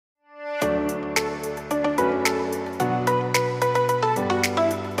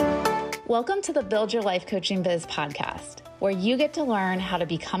Welcome to the Build Your Life Coaching Biz podcast, where you get to learn how to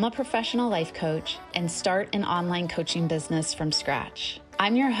become a professional life coach and start an online coaching business from scratch.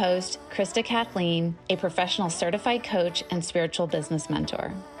 I'm your host, Krista Kathleen, a professional certified coach and spiritual business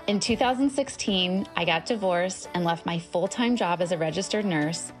mentor. In 2016, I got divorced and left my full-time job as a registered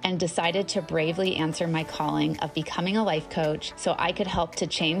nurse and decided to bravely answer my calling of becoming a life coach so I could help to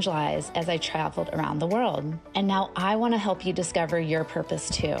change lives as I traveled around the world. And now I want to help you discover your purpose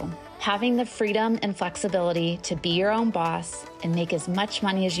too. Having the freedom and flexibility to be your own boss and make as much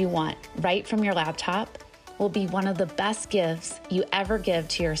money as you want right from your laptop will be one of the best gifts you ever give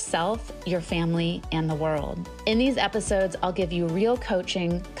to yourself, your family, and the world. In these episodes, I'll give you real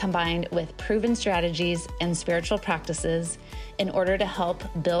coaching combined with proven strategies and spiritual practices in order to help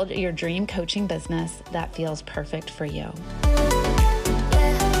build your dream coaching business that feels perfect for you.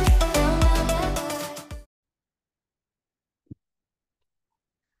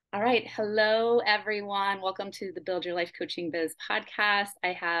 All right. Hello, everyone. Welcome to the Build Your Life Coaching Biz podcast.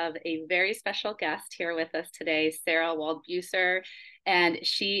 I have a very special guest here with us today, Sarah Waldbuesser, and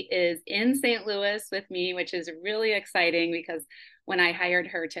she is in St. Louis with me, which is really exciting because when I hired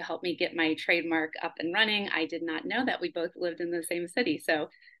her to help me get my trademark up and running, I did not know that we both lived in the same city. So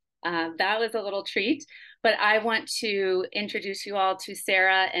that was a little treat, but I want to introduce you all to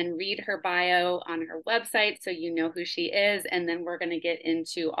Sarah and read her bio on her website so you know who she is. And then we're going to get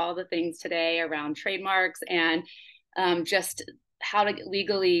into all the things today around trademarks and just how to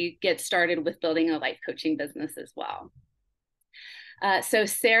legally get started with building a life coaching business as well. So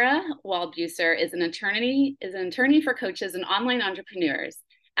Sarah Waldbuesser is an attorney for coaches and online entrepreneurs.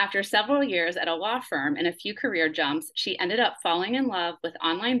 After several years at a law firm and a few career jumps, she ended up falling in love with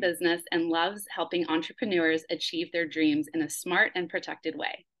online business and loves helping entrepreneurs achieve their dreams in a smart and protected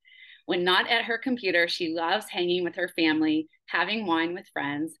way. When not at her computer, she loves hanging with her family, having wine with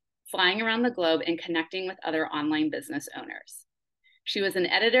friends, flying around the globe, and connecting with other online business owners. She was an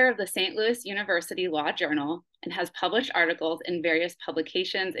editor of the St. Louis University Law Journal and has published articles in various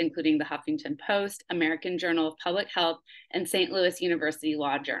publications, including the Huffington Post, American Journal of Public Health, and St. Louis University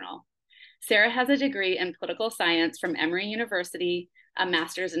Law Journal. Sarah has a degree in political science from Emory University, a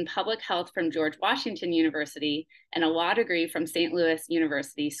master's in public health from George Washington University, and a law degree from St. Louis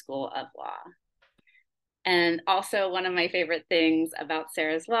University School of Law. And also one of my favorite things about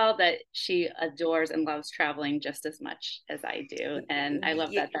Sarah as well, that she adores and loves traveling just as much as I do. And I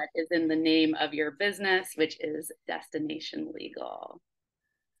love that that is in the name of your business, which is Destination Legal.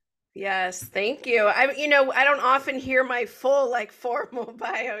 Yes, thank you. I don't often hear my full formal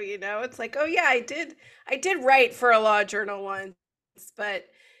bio, It's like, oh yeah, I did write for a law journal once, but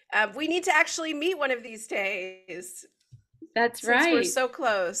we need to actually meet one of these days. That's since right. We're so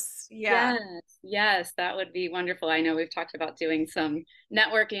close. Yeah. Yes, that would be wonderful. I know we've talked about doing some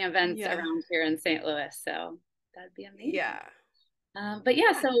networking events around here in St. Louis, so that'd be amazing. Yeah.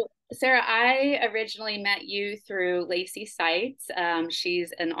 So Sarah, I originally met you through Lacey Sites.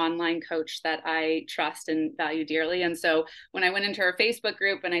 She's an online coach that I trust and value dearly. And so when I went into her Facebook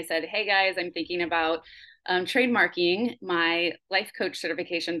group and I said, hey guys, I'm thinking about trademarking my life coach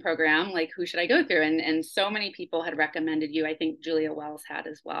certification program, like who should I go through? And so many people had recommended you. I think Julia Wells had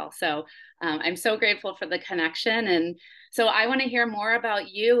as well. So I'm so grateful for the connection. And so I want to hear more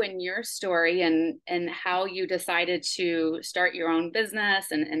about you and your story and how you decided to start your own business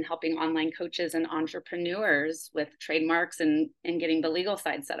and helping online coaches and entrepreneurs with trademarks and getting the legal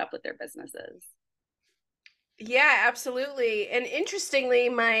side set up with their businesses. Yeah, absolutely. And interestingly,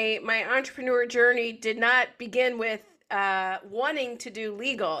 my entrepreneur journey did not begin with wanting to do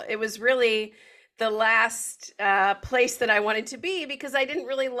legal. It was really the last place that I wanted to be because I didn't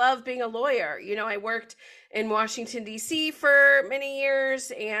really love being a lawyer. I worked in Washington, D.C. for many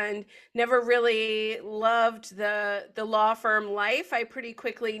years and never really loved the law firm life. I pretty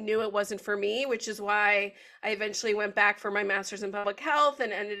quickly knew it wasn't for me, which is why I eventually went back for my master's in public health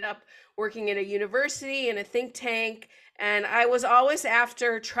and ended up working in a university in a think tank. And I was always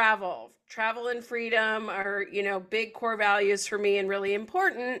after travel and freedom are, big core values for me and really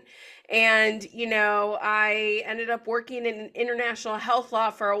important. And, I ended up working in international health law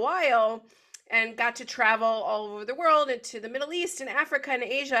for a while and got to travel all over the world and to the Middle East and Africa and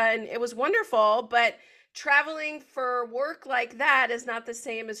Asia. And it was wonderful, but traveling for work like that is not the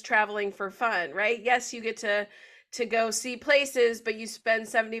same as traveling for fun, right? Yes, you get to go see places, but you spend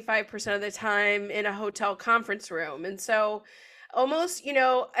 75% of the time in a hotel conference room. And so almost,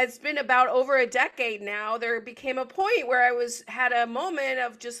 it's been about over a decade now, there became a point where I had a moment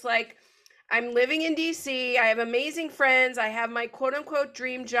of just like, I'm living in DC. I have amazing friends. I have my quote unquote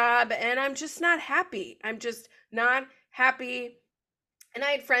dream job, and I'm just not happy. I'm just not happy And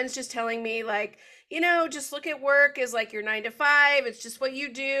I had friends just telling me, like, just look at work as like your 9 to 5. It's just what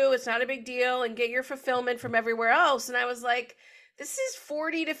you do. It's not a big deal, and get your fulfillment from everywhere else. And I was like, this is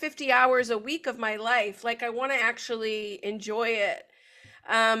 40 to 50 hours a week of my life. Like, I want to actually enjoy it.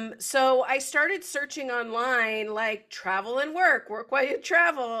 So I started searching online, like travel and work while you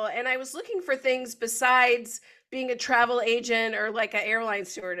travel. And I was looking for things besides being a travel agent or like an airline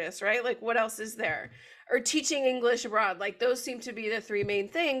stewardess, right? Like, what else is there? Or teaching English abroad. Like, those seem to be the three main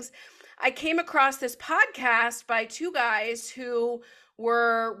things. I came across this podcast by two guys who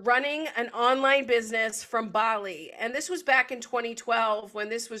were running an online business from Bali. And this was back in 2012 when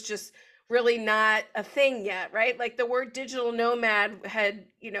this was just really not a thing yet, right? Like the word digital nomad had,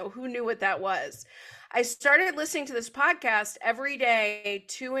 who knew what that was? I started listening to this podcast every day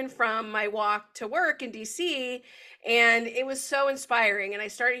to and from my walk to work in DC, and it was so inspiring. And I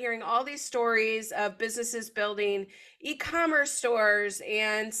started hearing all these stories of businesses building e-commerce stores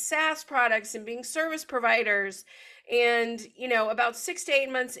and SaaS products and being service providers. And, about 6 to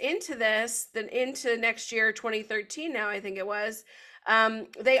 8 months into this, then into next year, 2013 now, I think it was,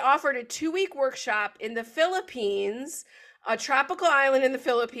 they offered a 2-week workshop in the Philippines, a tropical island in the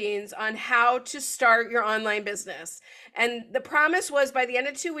Philippines, on how to start your online business. And the promise was by the end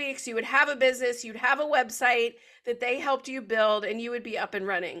of 2 weeks, you would have a business, you'd have a website that they helped you build, and you would be up and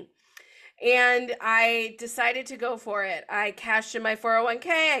running. And I decided to go for it. I cashed in my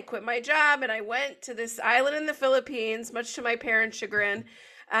 401k, I quit my job, and I went to this island in the Philippines, much to my parents' chagrin,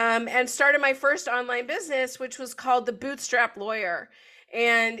 and started my first online business, which was called The Bootstrap Lawyer.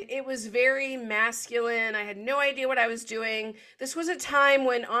 And it was very masculine. I had no idea what I was doing. This was a time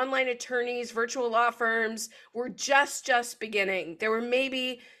when online attorneys, virtual law firms were just beginning. There were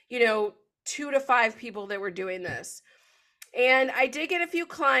maybe, 2 to 5 people that were doing this. And I did get a few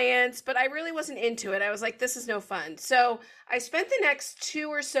clients, but I really wasn't into it. I was like, this is no fun. So I spent the next 2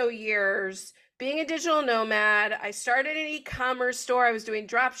 or so years being a digital nomad. I started an e-commerce store. I was doing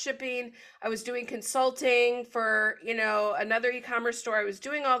drop shipping. I was doing consulting for, another e-commerce store. I was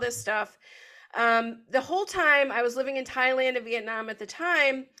doing all this stuff. The whole time I was living in Thailand and Vietnam at the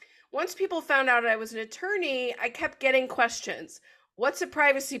time. Once people found out I was an attorney, I kept getting questions. What's a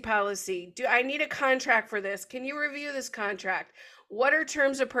privacy policy? Do I need a contract for this? Can you review this contract? What are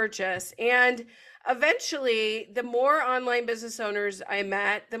terms of purchase? And eventually, the more online business owners I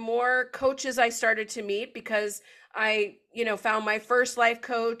met, the more coaches I started to meet, because I, found my first life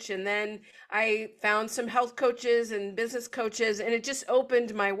coach, and then I found some health coaches and business coaches, and it just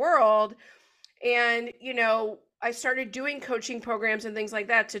opened my world. And, I started doing coaching programs and things like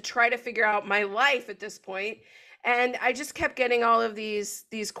that to try to figure out my life at this point. And I just kept getting all of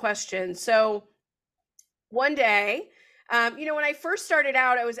these questions. So one day, when I first started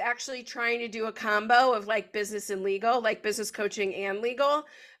out, I was actually trying to do a combo of like business and legal, like business coaching and legal,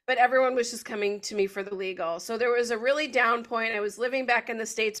 but everyone was just coming to me for the legal. So there was a really down point. I was living back in the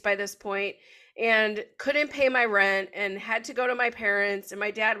States by this point and couldn't pay my rent and had to go to my parents. And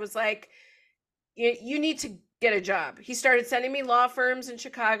my dad was like, you need to get a job. He started sending me law firms in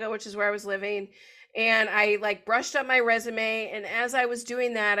Chicago, which is where I was living. And I like brushed up my resume. And as I was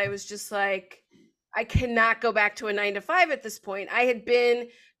doing that, I was just like, I cannot go back to a 9 to 5 at this point. I had been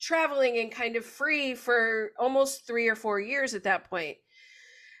traveling and kind of free for almost 3 or 4 years at that point.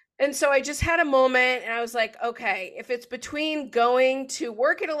 And so I just had a moment and I was like, okay, if it's between going to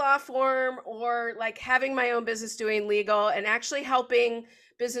work at a law firm or like having my own business doing legal and actually helping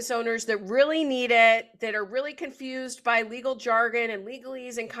business owners that really need it, that are really confused by legal jargon and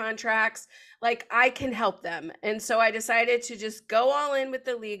legalese and contracts, like I can help them. And so I decided to just go all in with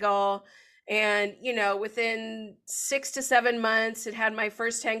the legal. And, within 6 to 7 months, it had my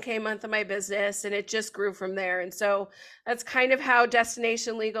first 10K month of my business, and it just grew from there. And so that's kind of how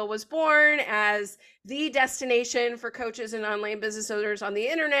Destination Legal was born, as the destination for coaches and online business owners on the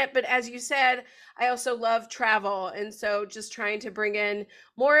internet. But as you said, I also love travel. And so just trying to bring in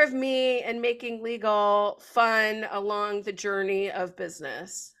more of me and making legal fun along the journey of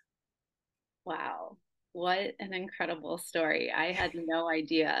business. Wow. What an incredible story. I had no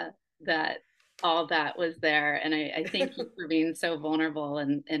idea that all that was there. And I thank you for being so vulnerable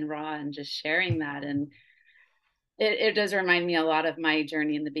and raw and just sharing that. And it does remind me a lot of my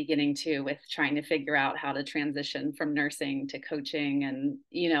journey in the beginning too, with trying to figure out how to transition from nursing to coaching. And,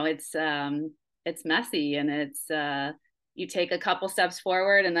 it's messy, and you take a couple steps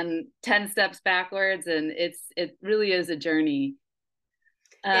forward and then 10 steps backwards. And it really is a journey.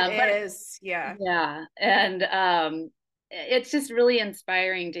 It But is, yeah. yeah. And it's just really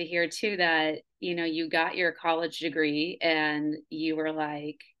inspiring to hear too that, you got your college degree and you were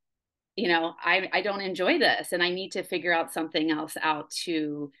like, I don't enjoy this and I need to figure out something else out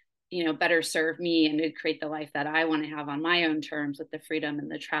to, better serve me and to create the life that I want to have on my own terms with the freedom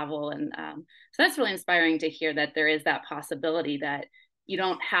and the travel. And so that's really inspiring to hear that there is that possibility that you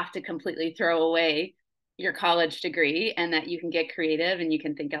don't have to completely throw away your college degree and that you can get creative and you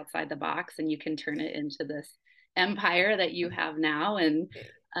can think outside the box and you can turn it into this empire that you have now. And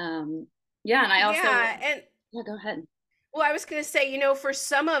yeah, and I also, Yeah, and yeah, go ahead. well, I was going to say, for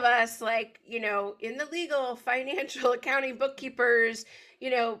some of us, like, in the legal, financial, accounting, bookkeepers,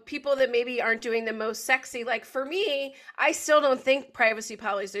 people that maybe aren't doing the most sexy, like for me, I still don't think privacy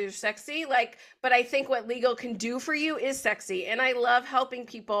policies are sexy, like, but I think what legal can do for you is sexy. And I love helping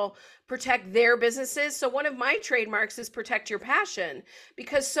people protect their businesses. So one of my trademarks is protect your passion,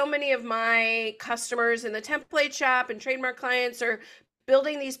 because so many of my customers in the template shop and trademark clients are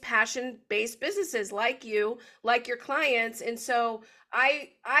building these passion-based businesses like you, like your clients. And so I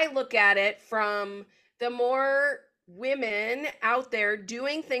look at it from the more women out there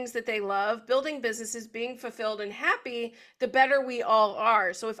doing things that they love, building businesses, being fulfilled and happy, the better we all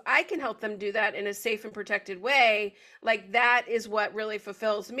are. So if I can help them do that in a safe and protected way, like that is what really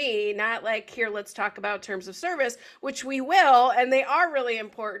fulfills me, not like, here, let's talk about terms of service, which we will, and they are really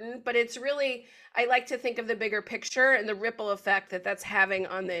important, but it's really, I like to think of the bigger picture and the ripple effect that that's having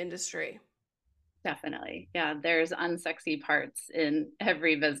on the industry. Definitely. Yeah, there's unsexy parts in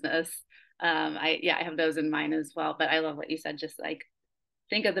every business. I have those in mind as well, but I love what you said, just like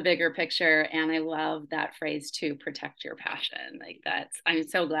think of the bigger picture. And I love that phrase too, protect your passion. Like I'm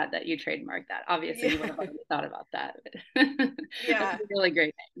so glad that you trademarked that. Obviously Yeah. you would have already thought about that. That's Yeah. a really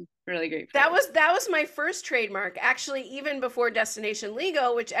great name, really great That phrase. was that was my first trademark, actually, even before Destination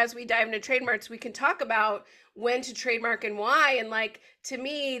Legal, which as we dive into trademarks, we can talk about when to trademark and why. And like to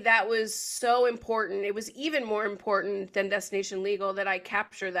me, that was so important. It was even more important than Destination Legal that I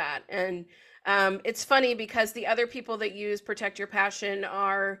capture that. And it's funny because the other people that use Protect Your Passion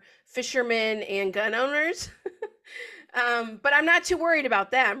are fishermen and gun owners. But I'm not too worried about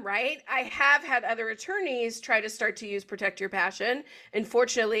them, right? I have had other attorneys try to start to use Protect Your Passion. And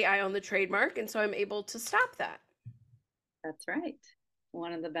fortunately, I own the trademark. And so I'm able to stop that. That's right.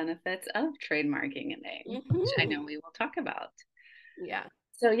 One of the benefits of trademarking a name, which I Hmm. know we will talk about. Yeah.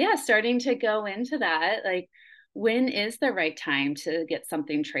 So yeah, starting to go into that, like when is the right time to get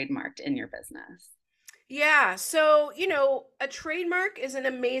something trademarked in your business? Yeah. So, a trademark is an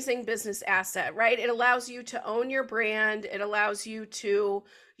amazing business asset, right? It allows you to own your brand, it allows you to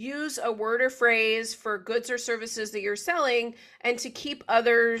use a word or phrase for goods or services that you're selling and to keep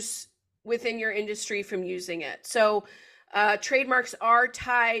others within your industry from using it. So, trademarks are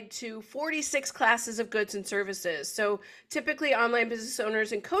tied to 46 classes of goods and services. So typically, online business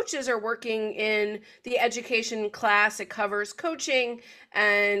owners and coaches are working in the education class. It covers coaching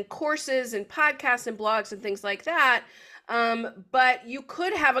and courses and podcasts and blogs and things like that. But you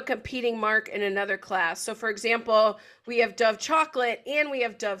could have a competing mark in another class. So, for example, we have Dove chocolate and we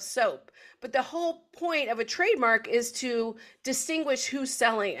have Dove soap. But the whole point of a trademark is to distinguish who's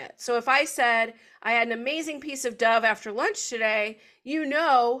selling it. So, if I said, I had an amazing piece of Dove after lunch today,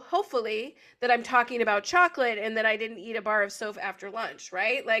 hopefully, that I'm talking about chocolate and that I didn't eat a bar of soap after lunch,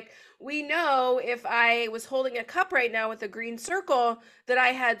 right? Like, we know if I was holding a cup right now with a green circle that I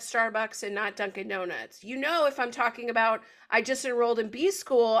had Starbucks and not Dunkin' Donuts. If I'm talking about I just enrolled in B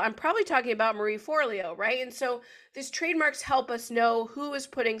school, I'm probably talking about Marie Forleo, right? And so these trademarks help us know who is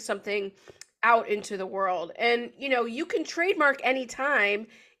putting something out into the world. And you can trademark anytime,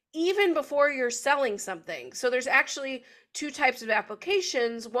 even before you're selling something. So there's actually two types of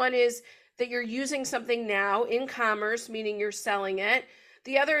applications. One is that you're using something now in commerce, meaning you're selling it.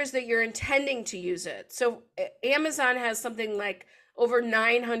 The other is that you're intending to use it. So Amazon has something like over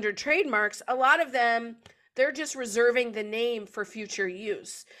 900 trademarks. A lot of them, they're just reserving the name for future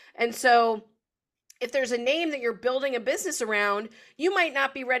use. And so if there's a name that you're building a business around, you might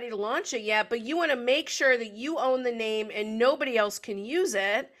not be ready to launch it yet, but you want to make sure that you own the name and nobody else can use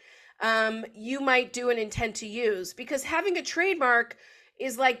it. You might do an intent to use, because having a trademark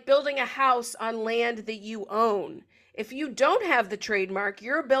is like building a house on land that you own. If you don't have the trademark,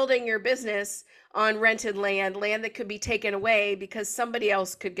 you're building your business on rented land, land that could be taken away because somebody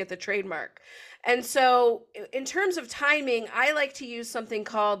else could get the trademark. And so, in terms of timing, I like to use something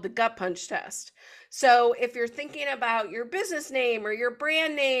called the gut punch test. So, if you're thinking about your business name or your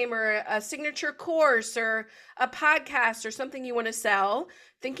brand name or a signature course or a podcast or something you want to sell,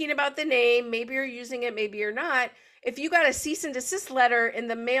 thinking about the name, maybe you're using it, maybe you're not. If you got a cease and desist letter in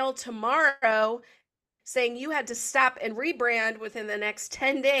the mail tomorrow saying you had to stop and rebrand within the next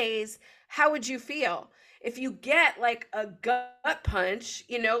 10 days, how would you feel? if you get like a gut punch,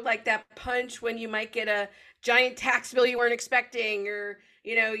 like that punch when you might get a giant tax bill you weren't expecting, or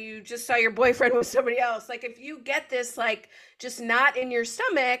you just saw your boyfriend with somebody else. Like if you get this like just knot in your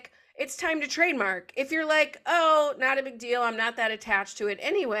stomach, it's time to trademark. If you're like, oh, not a big deal, I'm not that attached to it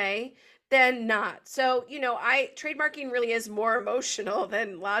anyway, then not. So, I trademarking really is more emotional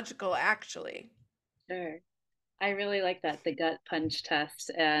than logical, actually. Sure. I really like that, the gut punch test.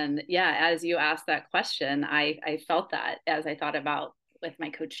 And yeah, as you asked that question, I felt that as I thought about with my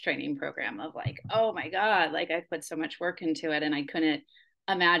coach training program of like, oh my God, like I put so much work into it and I couldn't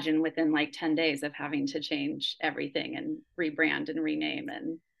imagine within like 10 days of having to change everything and rebrand and rename.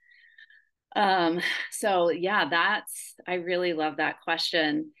 And um, so yeah, I really love that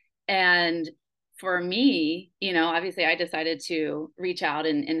question. And for me, obviously I decided to reach out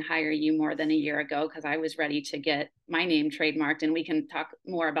and hire you more than a year ago because I was ready to get my name trademarked. And we can talk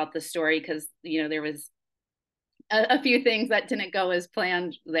more about the story because, there was a few things that didn't go as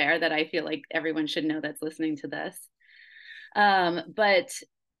planned there that I feel like everyone should know that's listening to this. But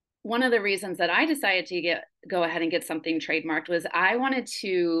one of the reasons that I decided to go ahead and get something trademarked was I wanted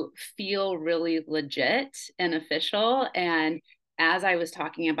to feel really legit and official. And as I was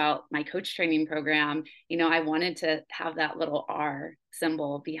talking about my coach training program, I wanted to have that little R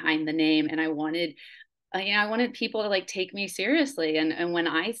symbol behind the name. And I wanted people to like take me seriously. And when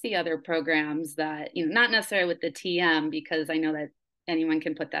I see other programs that, not necessarily with the TM, because I know that anyone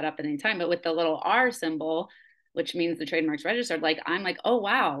can put that up at any time, but with the little R symbol, which means the trademark's registered, like I'm like, oh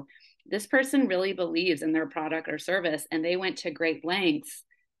wow, this person really believes in their product or service. And they went to great lengths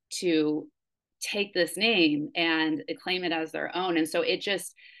to take this name and claim it as their own. And so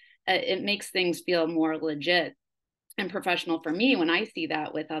it makes things feel more legit and professional for me when I see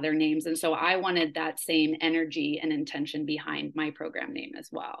that with other names. And so I wanted that same energy and intention behind my program name as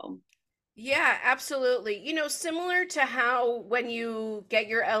well. Yeah, absolutely. Similar to how when you get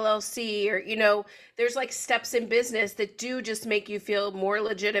your LLC, or, there's like steps in business that do just make you feel more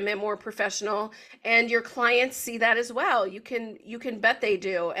legitimate, more professional, and your clients see that as well. You can bet they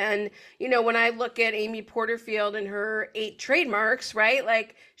do. And, when I look at Amy Porterfield and her 8 trademarks, right?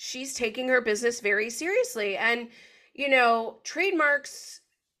 Like she's taking her business very seriously. And, trademarks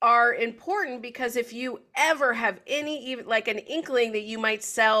are important because if you ever have any, even like an inkling that you might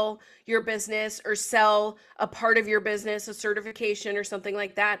sell your business or sell a part of your business, a certification or something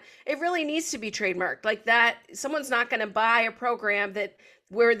like that, it really needs to be trademarked. Like that, someone's not going to buy a program that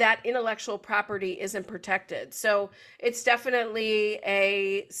where that intellectual property isn't protected. So it's definitely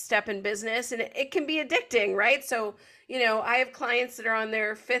a step in business, and it can be addicting, right? So, I have clients that are on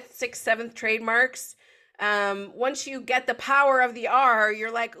their 5th, 6th, 7th trademarks. Once you get the power of the R,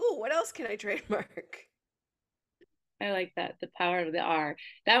 you're like, ooh, what else can I trademark? I like that, the power of the R.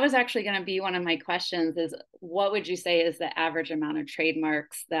 That was actually going to be one of my questions is what would you say is the average amount of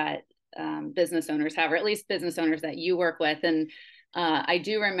trademarks that business owners have, or at least business owners that you work with? And I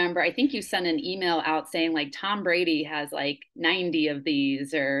do remember, I think you sent an email out saying like Tom Brady has like 90 of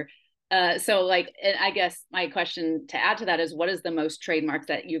these, or so like, I guess my question to add to that is what is the most trademarks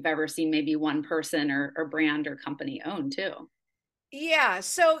that you've ever seen maybe one person or brand or company own too? Yeah,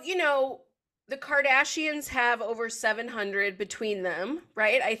 so the Kardashians have over 700 between them,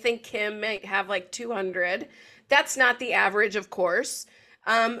 right? I think Kim might have like 200. That's not the average, of course.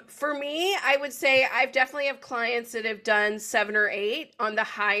 For me, I would say I've definitely have clients that have done 7 or 8 on the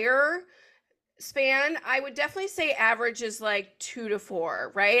higher span. I would definitely say average is like 2 to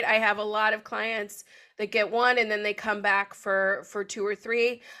 4, right? I have a lot of clients that get 1 and then they come back for 2 or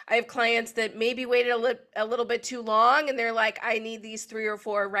 3. I have clients that maybe waited a little bit too long and they're like, I need these 3 or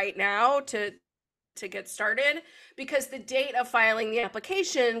 4 right now to get started, because the date of filing the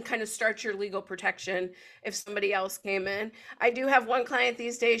application kind of starts your legal protection if somebody else came in. I do have one client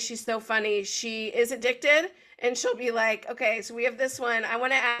these days, she's so funny. She is addicted and she'll be like, okay, so we have this one, I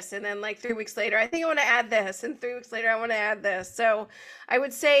want to add this. And then like 3 weeks later, I think I want to add this. And 3 weeks later, I want to add this. So I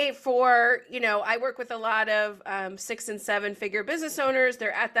would say I work with a lot of 6 and 7 figure business owners.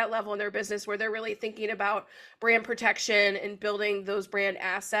 They're at that level in their business where they're really thinking about brand protection and building those brand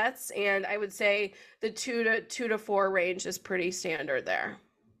assets. And I would say the 2 to 4 range is pretty standard there.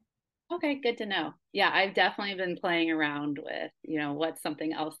 Okay, good to know. Yeah, I've definitely been playing around with, what's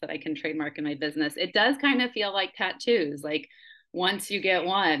something else that I can trademark in my business. It does kind of feel like tattoos. Like once you get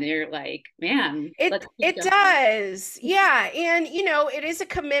one, you're like, man, It let's keep it going. does. Yeah, and it is a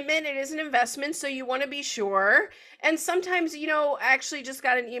commitment, it is an investment, so you want to be sure. And sometimes, I actually just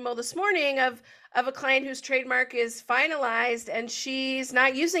got an email this morning of a client whose trademark is finalized and she's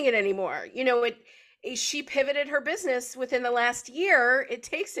not using it anymore. It she pivoted her business within the last year. It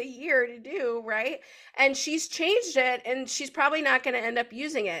takes a year to do, right? And she's changed it, and she's probably not going to end up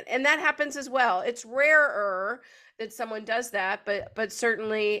using it. And that happens as well. It's rarer that someone does that, but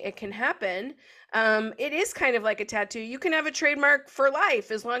certainly it can happen. It is kind of like a tattoo. You can have a trademark for life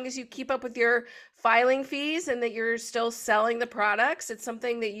as long as you keep up with your filing fees and that you're still selling the products. It's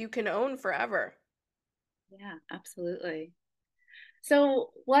something that you can own forever. Yeah, absolutely. So,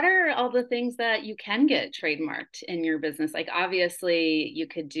 what are all the things that you can get trademarked in your business? Like, obviously, you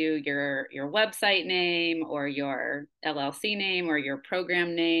could do your website name or your LLC name or your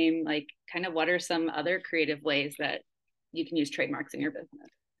program name. Like, kind of, what are some other creative ways that you can use trademarks in your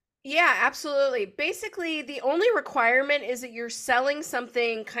business? Yeah, absolutely. Basically, the only requirement is that you're selling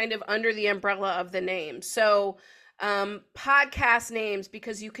something kind of under the umbrella of the name. So, podcast names,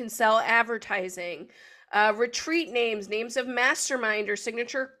 because you can sell advertising, retreat names, names of mastermind or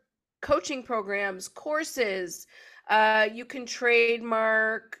signature coaching programs, courses. You can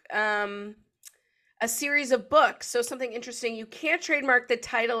trademark a series of books. So, something interesting, you can't trademark the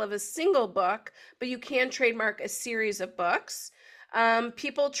title of a single book, but you can trademark a series of books.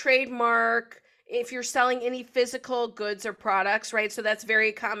 People trademark if you're selling any physical goods or products, right? So that's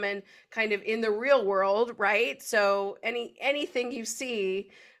very common kind of in the real world, right? So anything you see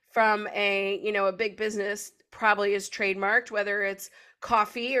from a big business probably is trademarked, whether it's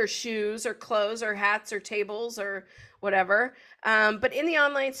coffee or shoes or clothes or hats or tables or whatever. But in the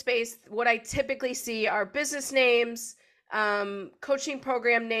online space, what I typically see are business names, coaching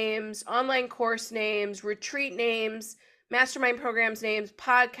program names, online course names, retreat names, mastermind programs names,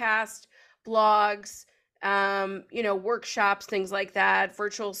 podcast, blogs, workshops, things like that,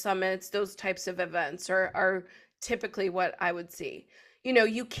 virtual summits, those types of events are typically what I would see.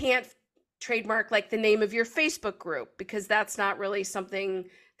 You can't trademark like the name of your Facebook group because that's not really something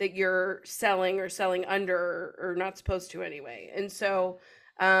that you're selling or selling under or not supposed to anyway. And so,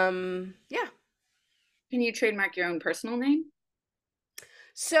 yeah. Can you trademark your own personal name?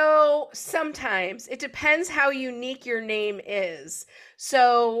 So sometimes it depends how unique your name is.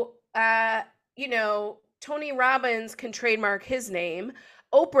 So, Tony Robbins can trademark his name,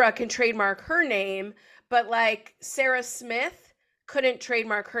 Oprah can trademark her name, but like Sarah Smith couldn't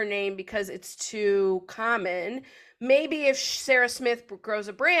trademark her name because it's too common. Maybe if Sarah Smith grows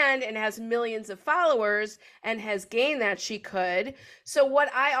a brand and has millions of followers and has gained that, she could. So,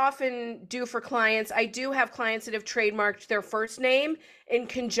 what I often do for clients, I do have clients that have trademarked their first name in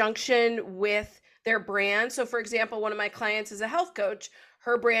conjunction with their brand. So, for example, one of my clients is a health coach.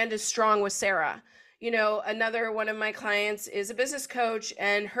 Her brand is Strong with Sarah. Another one of my clients is a business coach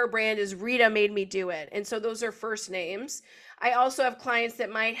and her brand is Rita Made Me Do It. And so those are first names. I also have clients that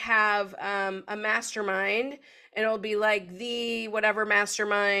might have a mastermind and it'll be like the whatever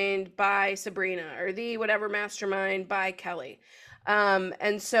mastermind by Sabrina or the whatever mastermind by Kelly.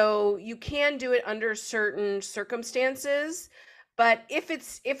 And so you can do it under certain circumstances, but if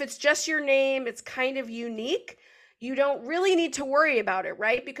it's just your name, it's kind of unique. You don't really need to worry about it,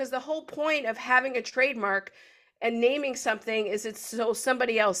 right? Because the whole point of having a trademark and naming something is it's so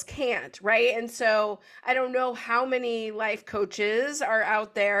somebody else can't, right? And so I don't know how many life coaches are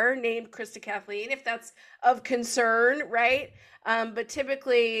out there named Krista Kathleen, if that's of concern, right? But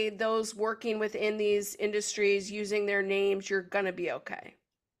typically, those working within these industries using their names, you're going to be okay.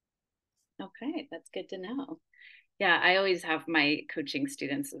 Okay, that's good to know. Yeah, I always have my coaching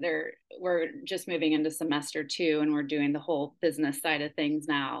students. We're just moving into semester 2 and we're doing the whole business side of things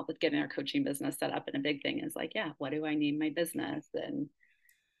now with getting our coaching business set up. And a big thing is like, yeah, what do I name my business?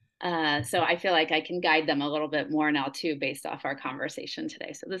 And so I feel like I can guide them a little bit more now too, based off our conversation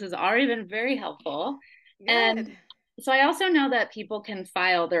today. So this has already been very helpful. And Good. so I also know that people can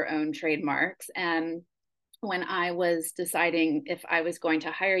file their own trademarks. And when I was deciding if I was going to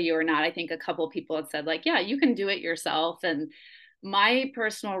hire you or not, I think a couple of people had said, like, yeah, you can do it yourself. And my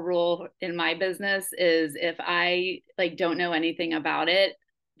personal rule in my business is if I like don't know anything about it,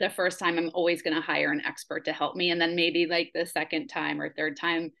 the first time I'm always going to hire an expert to help me. And then maybe like the second time or third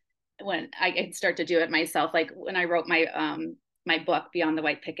time when I could start to do it myself, like when I wrote my book Beyond the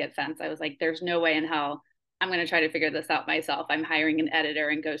White Picket Fence, I was like, there's no way in hell I'm going to try to figure this out myself. I'm hiring an editor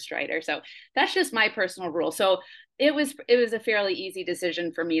and ghostwriter. So that's just my personal rule. So it was a fairly easy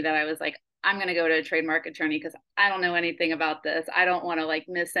decision for me that I was like, I'm going to go to a trademark attorney because I don't know anything about this. I don't want to like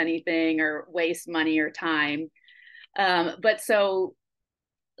miss anything or waste money or time. But so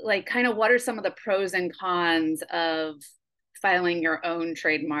like kind of what are some of the pros and cons of filing your own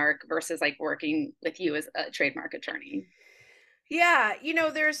trademark versus like working with you as a trademark attorney? Yeah,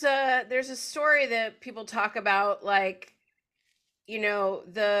 there's a story that people talk about like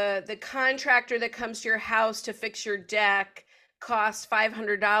the contractor that comes to your house to fix your deck costs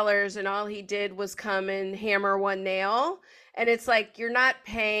 $500 and all he did was come and hammer one nail. And it's like you're not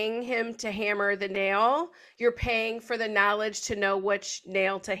paying him to hammer the nail, you're paying for the knowledge to know which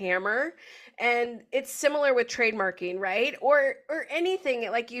nail to hammer. And it's similar with trademarking, right? Or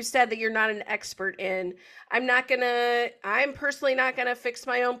anything like you said that you're not an expert in. I'm personally not gonna fix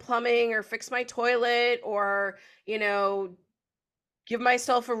my own plumbing or fix my toilet or, you know, give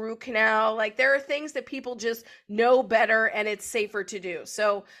myself a root canal. Like there are things that people just know better and it's safer to do.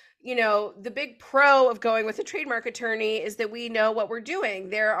 So, the big pro of going with a trademark attorney is that we know what we're doing.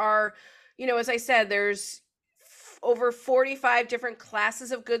 There are, as I said, there's over 45 different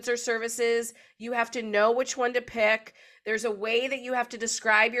classes of goods or services. You have to know which one to pick. There's a way that you have to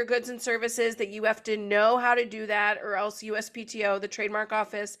describe your goods and services that you have to know how to do that, or else USPTO, the trademark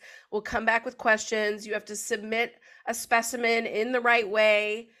office, will come back with questions. You have to submit a specimen in the right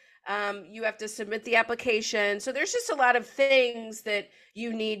way. You have to submit the application. So there's just a lot of things that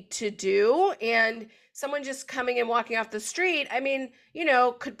you need to do. And someone just coming and walking off the street, I mean,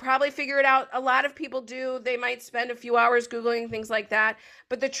 could probably figure it out. A lot of people do. They might spend a few hours Googling things like that.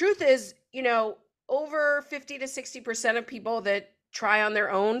 But the truth is, over 50 to 60% of people that try on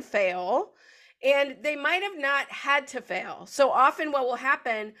their own fail. And they might have not had to fail. So often what will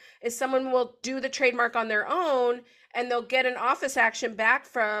happen is someone will do the trademark on their own and they'll get an office action back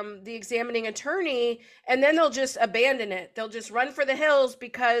from the examining attorney, and then they'll just abandon it. They'll just run for the hills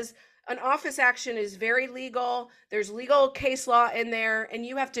because an office action is very legal. There's legal case law in there, and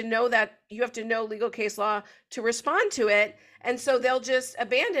you have to know legal case law to respond to it. And so they'll just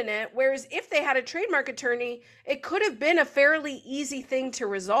abandon it. Whereas if they had a trademark attorney, it could have been a fairly easy thing to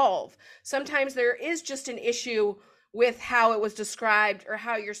resolve. Sometimes there is just an issue with how it was described or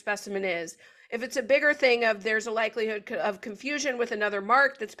how your specimen is. If it's a bigger thing of there's a likelihood of confusion with another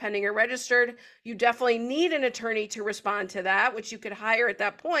mark that's pending or registered, you definitely need an attorney to respond to that, which you could hire at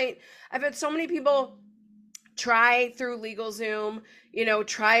that point. I've had so many people try through LegalZoom,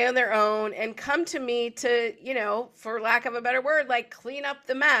 try on their own and come to me to, for lack of a better word, like clean up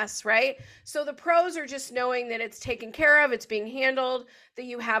the mess, right? So the pros are just knowing that it's taken care of, it's being handled, that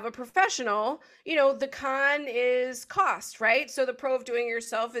you have a professional. The con is cost, right? So the pro of doing it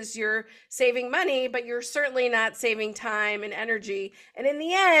yourself is you're saving money, but you're certainly not saving time and energy. And in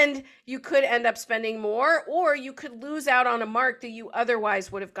the end, you could end up spending more, or you could lose out on a mark that you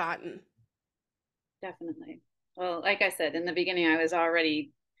otherwise would have gotten. Definitely. Well, like I said, in the beginning, I was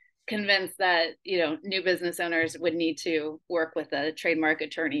already convinced that, new business owners would need to work with a trademark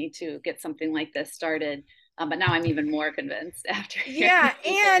attorney to get something like this started. But now I'm even more convinced after Yeah,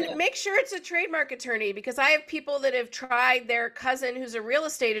 hearing and make sure it's a trademark attorney, because I have people that have tried their cousin who's a real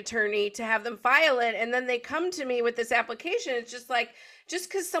estate attorney to have them file it, and then they come to me with this application. It's just like, just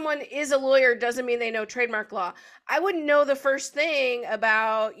because someone is a lawyer doesn't mean they know trademark law. I wouldn't know the first thing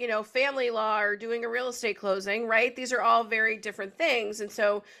about, family law or doing a real estate closing, right? These are all very different things. And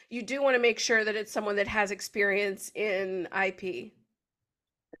so you do want to make sure that it's someone that has experience in IP.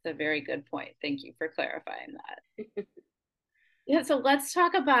 That's a very good point. Thank you for clarifying that. Yeah, so let's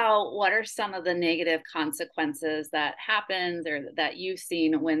talk about what are some of the negative consequences that happens or that you've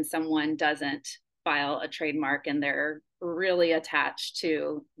seen when someone doesn't file a trademark and they're really attached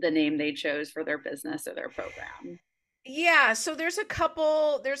to the name they chose for their business or their program. Yeah, so there's a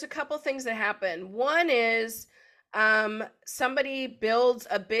couple things that happen. One is somebody builds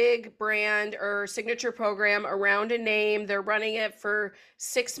a big brand or signature program around a name. They're running it for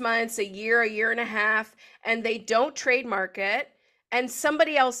 6 months, a year and a half, and they don't trademark it, and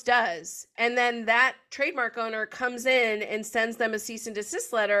somebody else does. And then that trademark owner comes in and sends them a cease and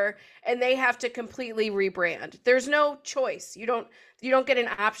desist letter, and they have to completely rebrand. There's no choice. You don't get an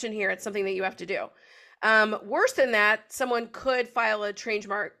option here. It's something that you have to do. Worse than that, someone could file a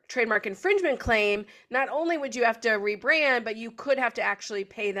trademark infringement claim. Not only would you have to rebrand, but you could have to actually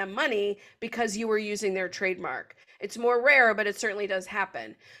pay them money because you were using their trademark. It's more rare, but it certainly does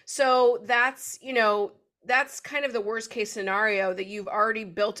happen. So that's kind of the worst case scenario, that you've already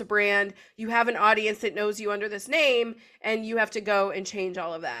built a brand, you have an audience that knows you under this name, and you have to go and change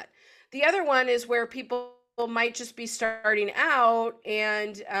all of that. The other one is where people might just be starting out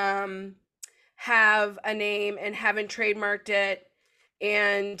and have a name and haven't trademarked it,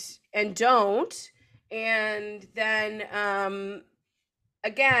 and don't, and then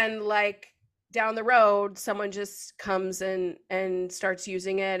again, like down the road, someone just comes and starts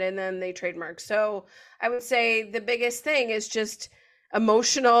using it, and then they trademark. So I would say the biggest thing is just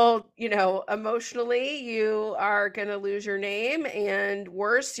emotionally, you are going to lose your name, and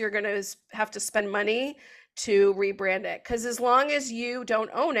worse, you're going to have to spend money to rebrand it. Because as long as you don't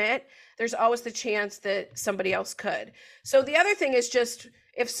own it, there's always the chance that somebody else could. So the other thing is just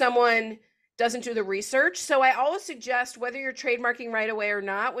if someone doesn't do the research. So I always suggest, whether you're trademarking right away or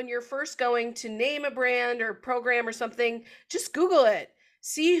not, when you're first going to name a brand or program or something, just Google it.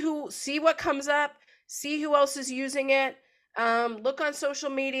 See what comes up, see who else is using it. Look on social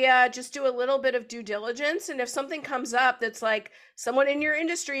media, just do a little bit of due diligence. And if something comes up that's like someone in your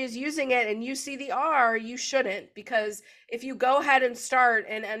industry is using it and you see the R, you shouldn't, because if you go ahead and start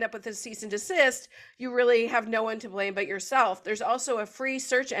and end up with a cease and desist, you really have no one to blame but yourself. There's also a free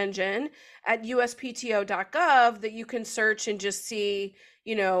search engine at uspto.gov that you can search and just see,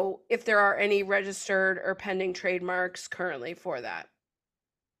 if there are any registered or pending trademarks currently for that.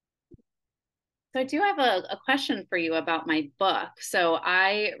 So I do have a question for you about my book. So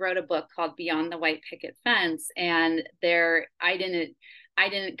I wrote a book called Beyond the White Picket Fence, and I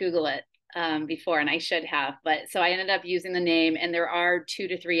didn't Google it before, and I should have, but so I ended up using the name, and there are 2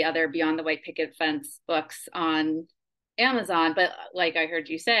 to 3 other Beyond the White Picket Fence books on Amazon, but like I heard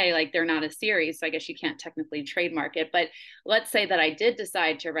you say, like they're not a series, so I guess you can't technically trademark it. But let's say that I did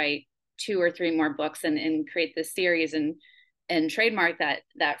decide to write 2 or 3 more books and create this series and trademark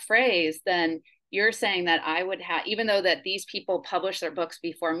that phrase, then you're saying that I would have, even though that these people published their books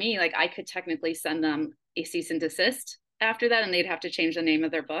before me, like I could technically send them a cease and desist after that, and they'd have to change the name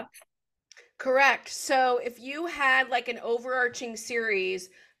of their book. Correct. So if you had like an overarching series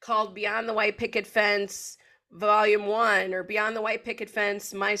called Beyond the White Picket Fence Volume 1, or Beyond the White Picket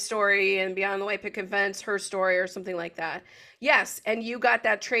Fence My Story, and Beyond the White Picket Fence Her Story, or something like that, yes, and you got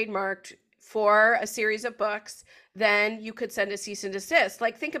that trademarked for a series of books, then you could send a cease and desist.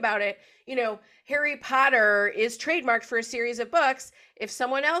 Like, think about it. Harry Potter is trademarked for a series of books. If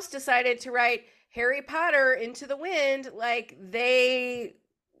someone else decided to write Harry Potter Into the Wind, like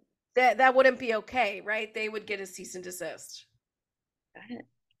that wouldn't be okay, right? They would get a cease and desist. Got it.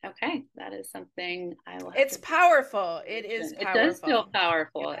 Okay, that is something I will have It's to. powerful. It is It does feel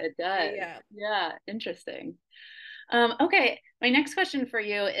powerful. powerful. Yeah. It Yeah. does. Yeah. Yeah, interesting. Okay, my next question for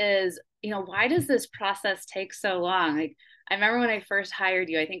you is, why does this process take so long? Like, I remember when I first hired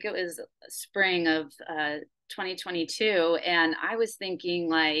you, I think it was spring of 2022, and I was thinking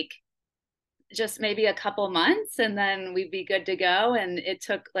like just maybe a couple months and then we'd be good to go. And it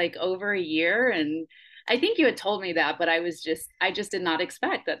took like over a year. And I think you had told me that, but I just did not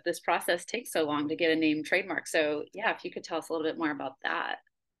expect that this process takes so long to get a name trademark. So yeah, if you could tell us a little bit more about that.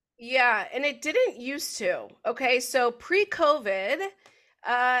 Yeah, and it didn't used to. Okay, so pre-COVID,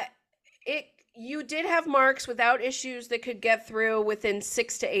 uh, it you did have marks without issues that could get through within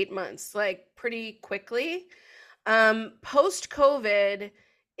 6 to 8 months, like pretty quickly. Post-COVID,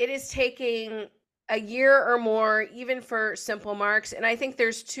 it is taking a year or more, even for simple marks, and I think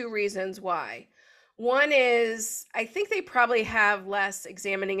there's 2 reasons why. One is I think they probably have less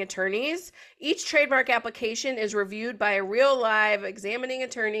examining attorneys. Each trademark application is reviewed by a real live examining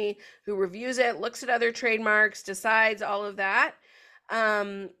attorney who reviews it, looks at other trademarks, decides all of that.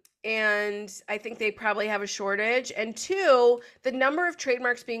 Um, and I think they probably have a shortage. And 2, the number of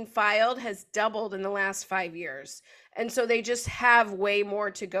trademarks being filed has doubled in the last 5 years. And so they just have way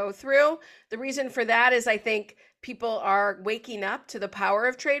more to go through. The reason for that is I think people are waking up to the power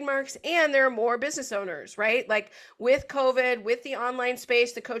of trademarks, and there are more business owners, right? Like with COVID, with the online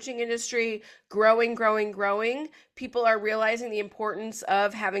space, the coaching industry growing, people are realizing the importance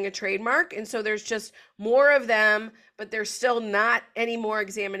of having a trademark. And so there's just more of them, but there's still not any more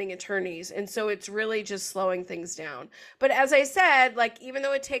examining attorneys. And so it's really just slowing things down. But as I said, like, even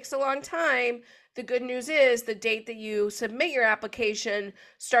though it takes a long time, the good news is the date that you submit your application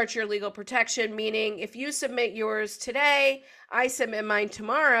starts your legal protection, meaning if you submit yours today, I submit mine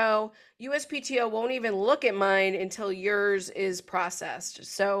tomorrow, USPTO won't even look at mine until yours is processed.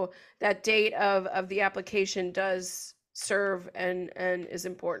 So that date of the application does serve and is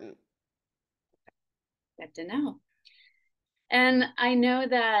important. Good to know. And I know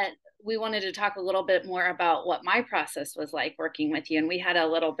that we wanted to talk a little bit more about what my process was like working with you. And we had a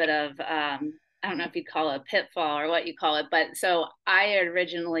little bit of, I don't know if you'd call it a pitfall or what you call it, but so I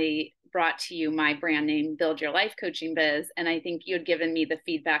originally brought to you my brand name, Build Your Life Coaching Biz. And I think you had given me the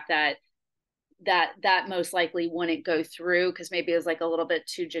feedback that most likely wouldn't go through because maybe it was like a little bit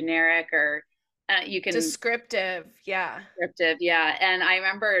too generic or you can Descriptive, yeah. descriptive, yeah. And I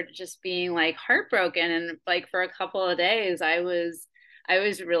remember just being like heartbroken, and like for a couple of days I was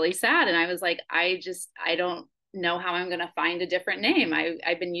really sad, and I was like, I don't know how I'm going to find a different name.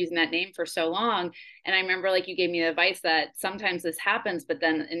 I've been using that name for so long. And I remember like you gave me the advice that sometimes this happens, but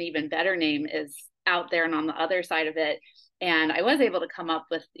then an even better name is out there and on the other side of it. And I was able to come up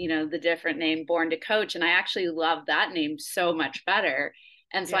with, the different name Born to Coach. And I actually love that name so much better.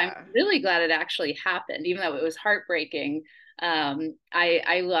 And so I'm Yeah. really glad it actually happened, even though it was heartbreaking.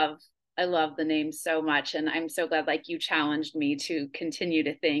 I love the name so much. And I'm so glad like you challenged me to continue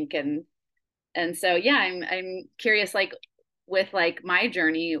to think. And so yeah, I'm curious, like with like my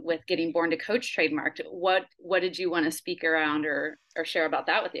journey with getting Born to Coach trademarked, what did you want to speak around or share about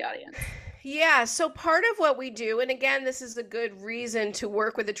that with the audience? Yeah, so part of what we do, and again, this is a good reason to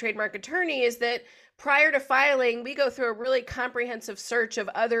work with a trademark attorney, is that prior to filing, we go through a really comprehensive search of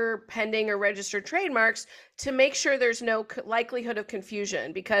other pending or registered trademarks to make sure there's no likelihood of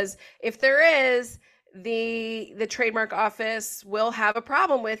confusion. Because if there is, the trademark office will have a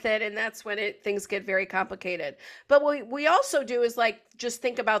problem with it, and that's when things get very complicated. But what we also do is like just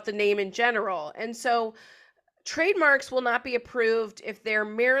think about the name in general. And so trademarks will not be approved if they're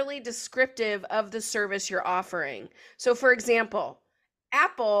merely descriptive of the service you're offering. So, for example,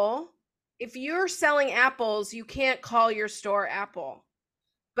 Apple, if you're selling apples, you can't call your store Apple.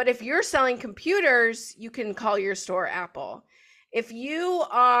 But if you're selling computers, you can call your store Apple. If you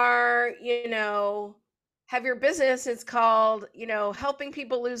are, have your business, it's called, helping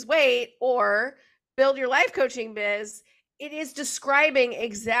people lose weight or build your life coaching biz, it is describing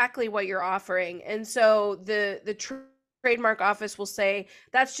exactly what you're offering. And so the trademark office will say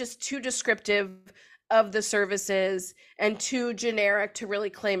that's just too descriptive of the services and too generic to really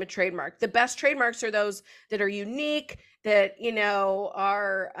claim a trademark. The best trademarks are those that are unique, that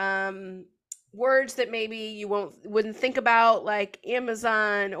are words that maybe you wouldn't think about, like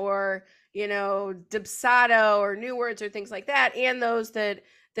Amazon or Dubsado or new words or things like that, and those that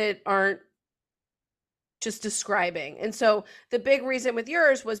aren't just describing. And so the big reason with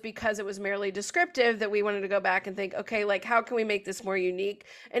yours was because it was merely descriptive, that we wanted to go back and think, okay, like how can we make this more unique?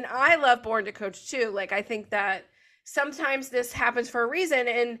 And I love Born to Coach too. Like I think that sometimes this happens for a reason.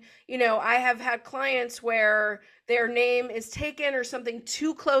 And I have had clients where their name is taken or something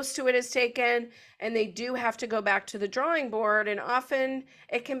too close to it is taken, and they do have to go back to the drawing board. And often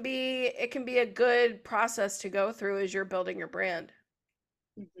it can be a good process to go through as you're building your brand.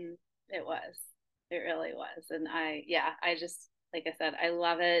 Mm-hmm. It was. It really was. And yeah, I just, like I said, I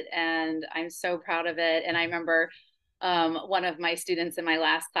love it and I'm so proud of it. And I remember one of my students in my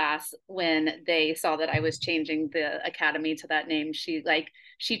last class, when they saw that I was changing the academy to that name, she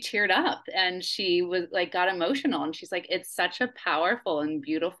teared up and she was like, got emotional. And she's like, it's such a powerful and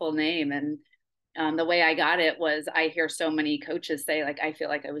beautiful name. And the way I got it was, I hear so many coaches say, like, I feel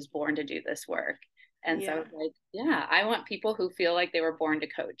like I was born to do this work. And so, Yeah, like, yeah, I want people who feel like they were born to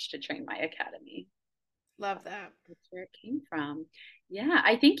coach to train my academy. love that. That's where it came from. Yeah,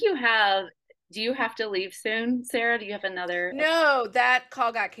 I think you have. Do you have to leave soon, Sarah? Do you have another? No, that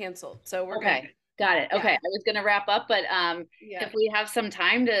call got canceled, so we're good. Okay, got it. Yeah. Okay, I was going to wrap up, but Yeah. if we have some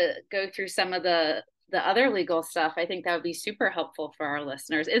time to go through some of the other legal stuff, I think that would be super helpful for our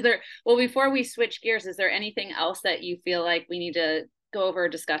listeners. Is there, well, before we switch gears, is there anything else that you feel like we need to go over or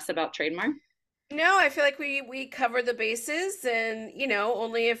discuss about trademark? No, I feel like we cover the bases, and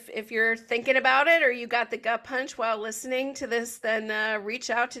only if you're thinking about it or you got the gut punch while listening to this, then reach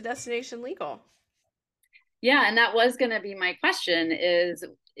out to Destination Legal. Yeah, and that was going to be my question is,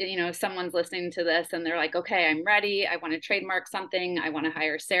 if someone's listening to this and they're like, okay, I'm ready. I want to trademark something. I want to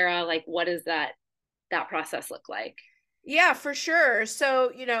hire Sarah. Like, what does that process look like? Yeah, for sure.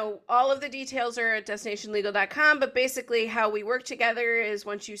 So, all of the details are at destinationlegal.com, but basically how we work together is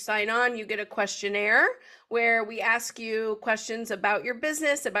once you sign on, you get a questionnaire where we ask you questions about your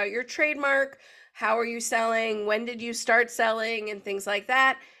business, about your trademark, how are you selling, when did you start selling, and things like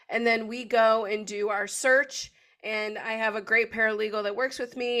that. And then we go and do our search, and I have a great paralegal that works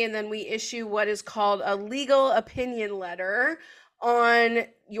with me, and then we issue what is called a legal opinion letter on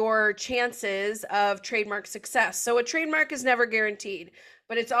your chances of trademark success. So a trademark is never guaranteed,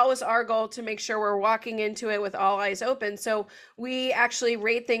 but it's always our goal to make sure we're walking into it with all eyes open. So we actually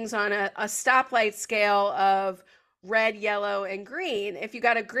rate things on a stoplight scale of red, yellow, and green. If you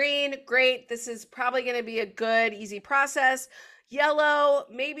got a green, great. This is probably going to be a good, easy process. Yellow,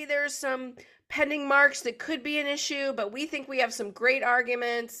 maybe there's some pending marks that could be an issue, but we think we have some great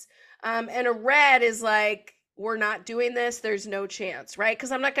arguments. And a red is like, we're not doing this, there's no chance, right?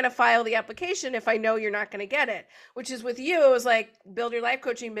 Because I'm not going to file the application if I know you're not going to get it, which is with you, it was like, build your life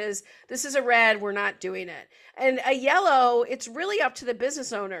coaching biz. This is a red, we're not doing it. And a yellow, it's really up to the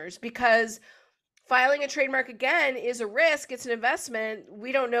business owners, because filing a trademark again is a risk. It's an investment.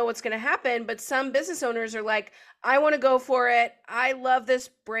 We don't know what's going to happen, but some business owners are like, I want to go for it. I love this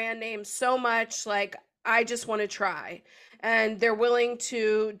brand name so much. Like, I just want to try. And they're willing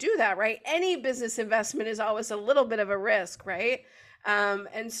to do that, right? Any business investment is always a little bit of a risk, right?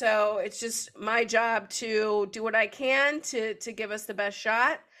 And so it's just my job to do what I can to give us the best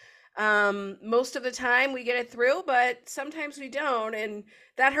shot. Most of the time we get it through, but sometimes we don't, and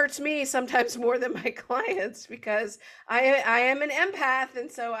that hurts me sometimes more than my clients because I am an empath,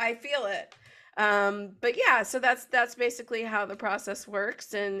 and so I feel it. But yeah, so that's basically how the process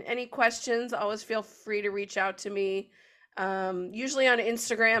works. And any questions, always feel free to reach out to me. Usually on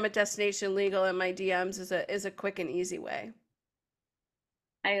Instagram at Destination Legal, and my DMs is a quick and easy way.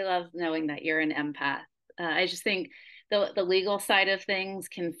 I love knowing that you're an empath. I just think the legal side of things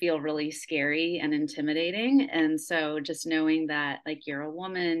can feel really scary and intimidating, and so just knowing that like you're a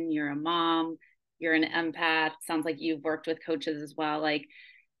woman, you're a mom, you're an empath. Sounds like you've worked with coaches as well. Like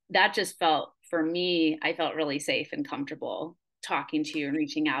that just felt for me, I felt really safe and comfortable talking to you and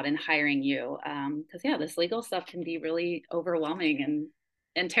reaching out and hiring you. Because yeah, this legal stuff can be really overwhelming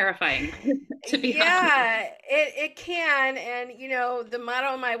and terrifying, to be honest. Yeah, it can. And the motto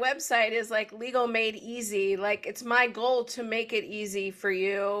on my website is like legal made easy. Like it's my goal to make it easy for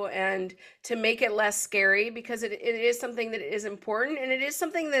you and to make it less scary because it is something that is important, and it is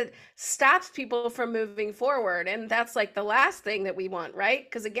something that stops people from moving forward. And that's like the last thing that we want, right?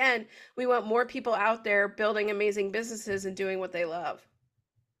 Because again, we want more people out there building amazing businesses and doing what they love.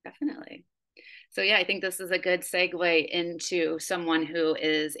 Definitely. So yeah, I think this is a good segue into someone who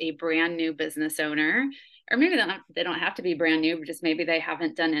is a brand new business owner, or maybe they don't have to be brand new, but just maybe they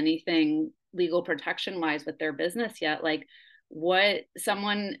haven't done anything legal protection wise with their business yet. Like what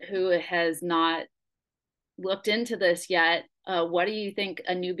someone who has not looked into this yet, what do you think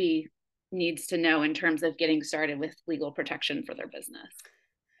a newbie needs to know in terms of getting started with legal protection for their business?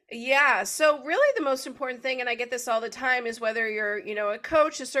 Yeah. So really the most important thing, and I get this all the time, is whether you're, a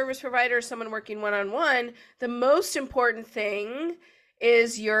coach, a service provider, someone working one-on-one, the most important thing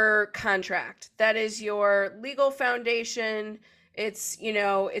is your contract. That is your legal foundation. It's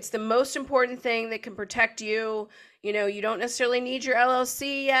the most important thing that can protect you. You don't necessarily need your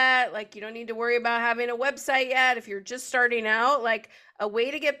LLC yet. Like you don't need to worry about having a website yet. If you're just starting out, like a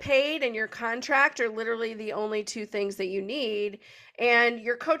way to get paid and your contract are literally the only two things that you need. And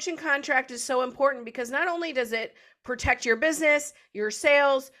your coaching contract is so important because not only does it protect your business, your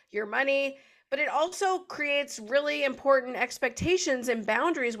sales, your money, but it also creates really important expectations and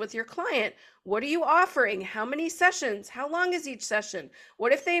boundaries with your client. What are you offering? How many sessions? How long is each session?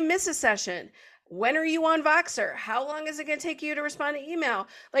 What if they miss a session? When are you on Voxer? How long is it going to take you to respond to email?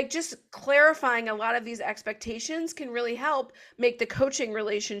 Like just clarifying a lot of these expectations can really help make the coaching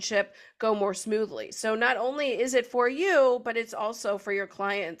relationship go more smoothly. So not only is it for you, but it's also for your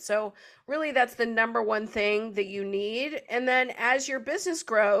client. So really that's the number one thing that you need. And then as your business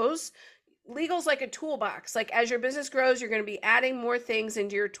grows, legal's like a toolbox. Like as your business grows, you're going to be adding more things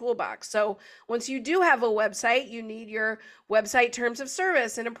into your toolbox. So once you do have a website, you need your website terms of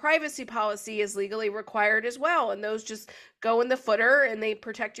service, and a privacy policy is legally required as well. And those just go in the footer and they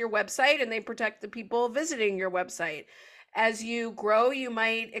protect your website and they protect the people visiting your website. As you grow, you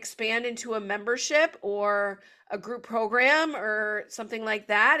might expand into a membership or a group program or something like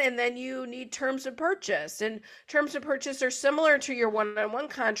that. And then you need terms of purchase. And terms of purchase are similar to your one-on-one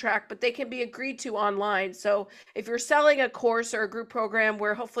contract, but they can be agreed to online. So if you're selling a course or a group program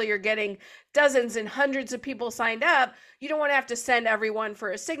where hopefully you're getting dozens and hundreds of people signed up, you don't want to have to send everyone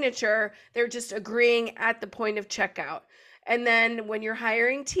for a signature. They're just agreeing at the point of checkout. And then when you're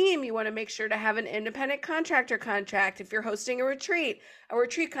hiring team, you want to make sure to have an independent contractor contract. If you're hosting a retreat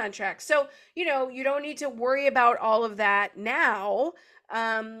contract. So, you don't need to worry about all of that now.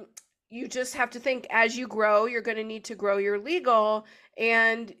 You just have to think as you grow, you're going to need to grow your legal.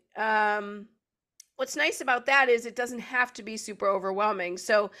 And what's nice about that is it doesn't have to be super overwhelming.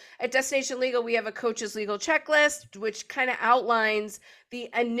 So at Destination Legal, we have a coach's legal checklist, which kind of outlines the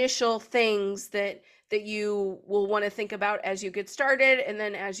initial things that you will want to think about as you get started and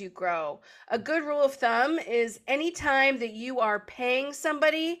then as you grow. A good rule of thumb is anytime that you are paying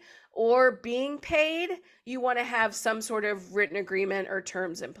somebody or being paid, you want to have some sort of written agreement or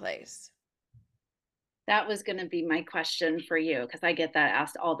terms in place. That was going to be my question for you because I get that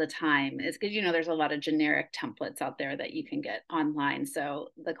asked all the time. Is because there's a lot of generic templates out there that you can get online.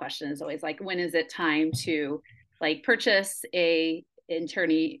 So the question is always like, when is it time to like purchase a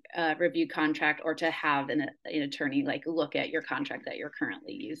attorney review contract or to have an attorney like look at your contract that you're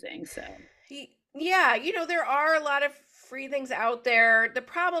currently using? So Yeah, there are a lot of free things out there. The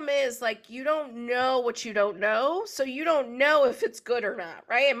problem is, like, you don't know what you don't know, so you don't know if it's good or not,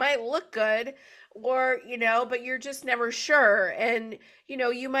 right? It might look good, or, but you're just never sure. And,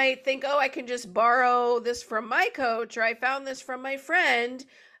 you might think, oh, I can just borrow this from my coach, or I found this from my friend.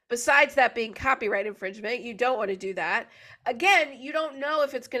 Besides that being copyright infringement, you don't want to do that. Again, you don't know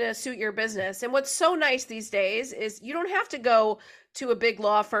if it's going to suit your business. And what's so nice these days is you don't have to go to a big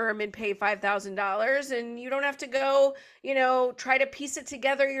law firm and pay $5,000, and you don't have to go, try to piece it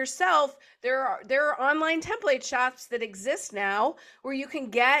together yourself. There are online template shops that exist now where you can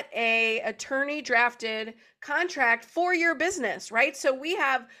get a attorney drafted contract for your business, right? So we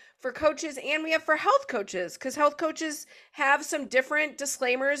have for coaches and we have for health coaches, because health coaches have some different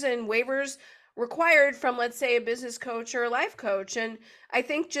disclaimers and waivers required from, let's say, a business coach or a life coach. And I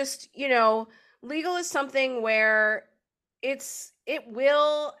think just, legal is something where it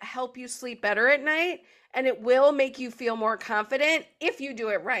will help you sleep better at night, and it will make you feel more confident if you do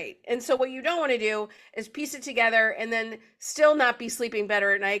it right. And so what you don't want to do is piece it together and then still not be sleeping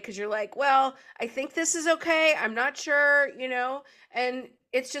better at night because you're like, well, I think this is okay, I'm not sure, and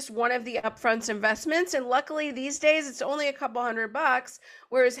it's just one of the upfront investments. And luckily these days it's only a couple $100,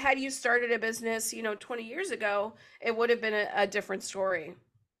 whereas had you started a business 20 years ago, it would have been a different story.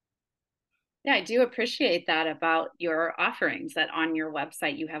 Yeah, I do appreciate that about your offerings, that on your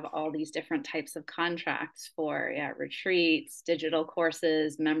website you have all these different types of contracts for, yeah, retreats, digital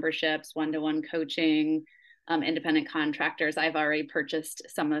courses, memberships, one-to-one coaching, independent contractors. I've already purchased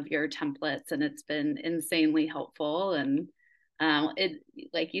some of your templates and it's been insanely helpful. And it,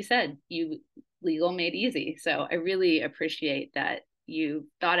 like you said, you legal made easy. So I really appreciate that you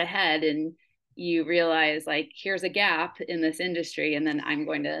thought ahead and you realize, like, here's a gap in this industry, and then I'm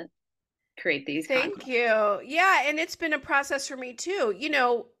going to create these Thank contracts. you. Yeah, and it's been a process for me too.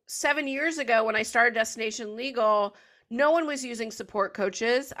 7 years ago when I started Destination Legal, no one was using support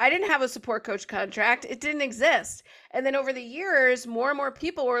coaches. I didn't have a support coach contract, it didn't exist. And then over the years, more and more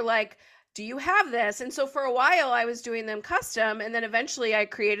people were like, do you have this? And so for a while, I was doing them custom. And then eventually I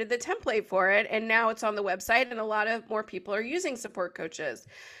created the template for it. And now it's on the website, and a lot of more people are using support coaches.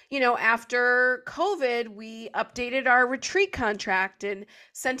 After COVID, we updated our retreat contract and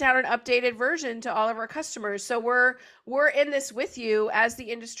sent out an updated version to all of our customers. So we're in this with you as the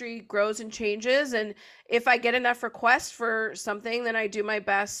industry grows and changes. And if I get enough requests for something, then I do my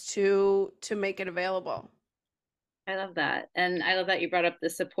best to make it available. I love that. And I love that you brought up the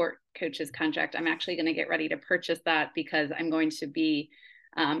support coaches contract. I'm actually going to get ready to purchase that because I'm going to be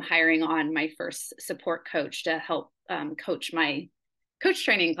hiring on my first support coach to help coach my coach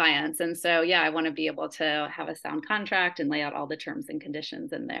training clients. And so, yeah, I want to be able to have a sound contract and lay out all the terms and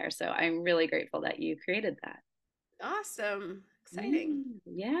conditions in there. So I'm really grateful that you created that. Awesome. Exciting.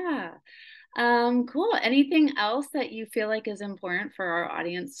 Yeah. Yeah. Cool. Anything else that you feel like is important for our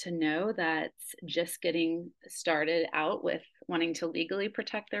audience to know that's just getting started out with wanting to legally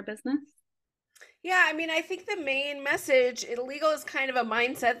protect their business? Yeah, I mean, I think the main message, illegal is kind of a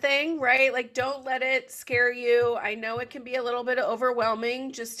mindset thing, right? Like, don't let it scare you. I know it can be a little bit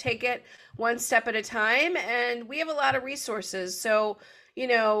overwhelming. Just take it one step at a time. And we have a lot of resources. So,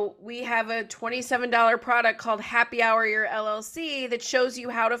 we have a $27 product called Happy Hour Your LLC that shows you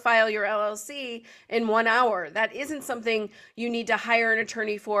how to file your LLC in 1 hour. That isn't something you need to hire an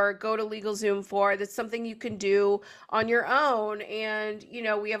attorney for, go to LegalZoom for. That's something you can do on your own. And,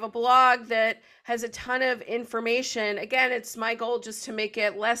 we have a blog that has a ton of information. Again, it's my goal just to make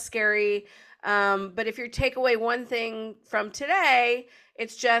it less scary. But if you take away one thing from today,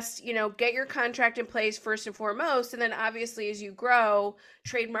 it's just, get your contract in place first and foremost. And then obviously, as you grow,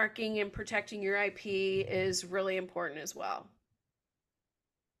 trademarking and protecting your IP is really important as well.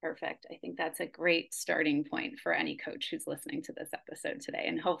 Perfect. I think that's a great starting point for any coach who's listening to this episode today.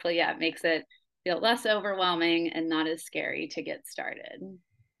 And hopefully, yeah, it makes it feel less overwhelming and not as scary to get started.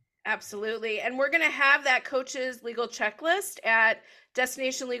 Absolutely. And we're going to have that coach's legal checklist at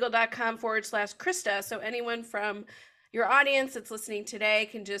destinationlegal.com/Krista. So anyone from your audience that's listening today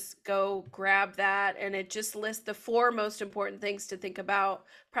can just go grab that. And it just lists the 4 most important things to think about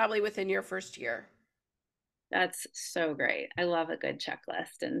probably within your first year. That's so great. I love a good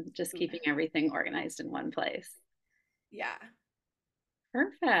checklist and just keeping everything organized in one place. Yeah.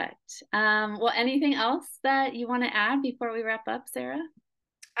 Perfect. Well, anything else that you want to add before we wrap up, Sarah?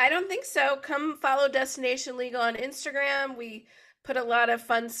 I don't think so. Come follow Destination Legal on Instagram. We put a lot of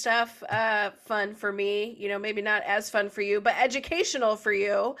fun stuff, fun for me, maybe not as fun for you, but educational for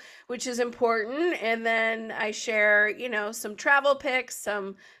you, which is important. And then I share, some travel pics,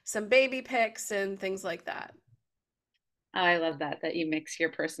 some baby pics and things like that. I love that you mix your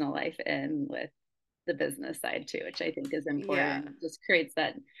personal life in with the business side too, which I think is Yeah. important. It just creates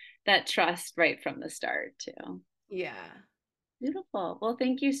that trust right from the start too. Yeah. Beautiful. Well,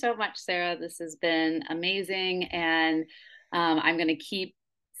 thank you so much, Sarah. This has been amazing. And I'm going to keep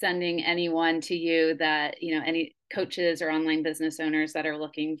sending anyone to you that, any coaches or online business owners that are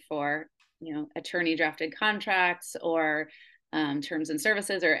looking for, attorney drafted contracts or terms and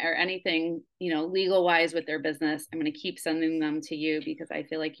services or anything, legal wise with their business. I'm going to keep sending them to you because I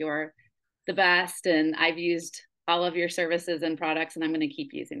feel like you're the best. And I've used all of your services and products, and I'm going to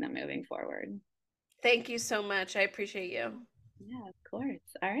keep using them moving forward. Thank you so much. I appreciate you. Yeah, of course.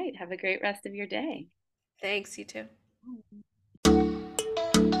 All right. Have a great rest of your day. Thanks, you too.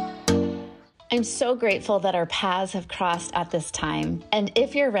 I'm so grateful that our paths have crossed at this time. And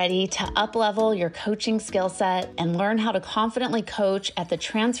if you're ready to up-level your coaching skill set and learn how to confidently coach at the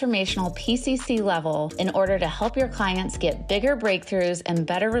transformational PCC level in order to help your clients get bigger breakthroughs and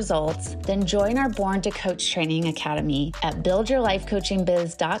better results, then join our Born to Coach Training Academy at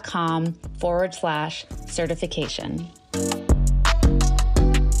buildyourlifecoachingbiz.com/certification.